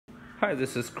Hi,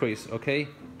 this is Chris, okay?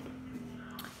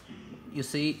 You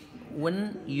see,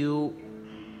 when you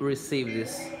receive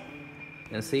this,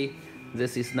 and see,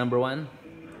 this is number 1,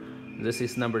 this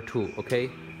is number 2, okay?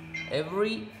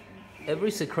 Every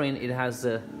screen, it has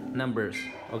numbers,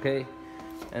 okay?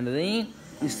 And then,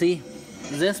 you see,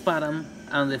 this button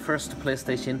on the first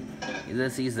PlayStation,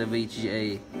 this is the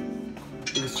VGA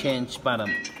exchange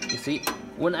button. You see,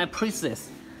 when I press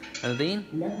this, and then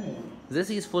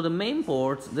this is for the main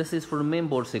board. This is for the main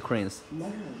board screens.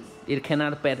 It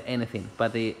cannot bet anything,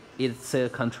 but it's a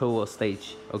control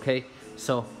stage. Okay,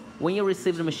 so when you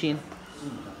receive the machine,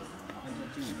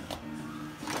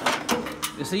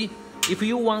 you see, if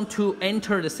you want to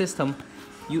enter the system,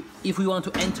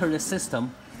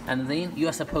 and then you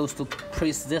are supposed to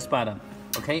press this button.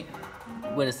 Okay,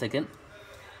 wait a second.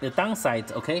 The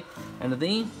downside, okay, and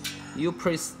then you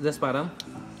press this button,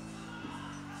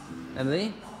 and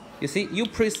then you see, you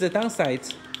press the downside,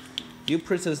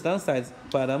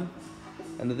 button,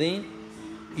 and then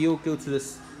you go to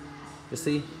this. You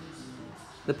see,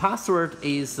 the password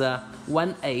is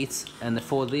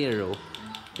 1840.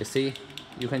 You see,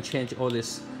 you can change all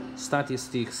these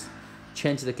statistics,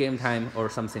 change the game time or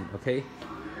something. Okay,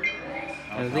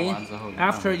 and then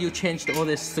after you changed all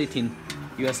this setting,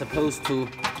 you are supposed to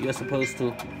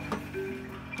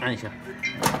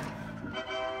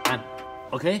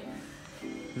okay,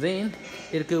 then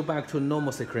it go back to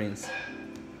normal screens.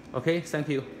 Okay, thank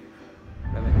you.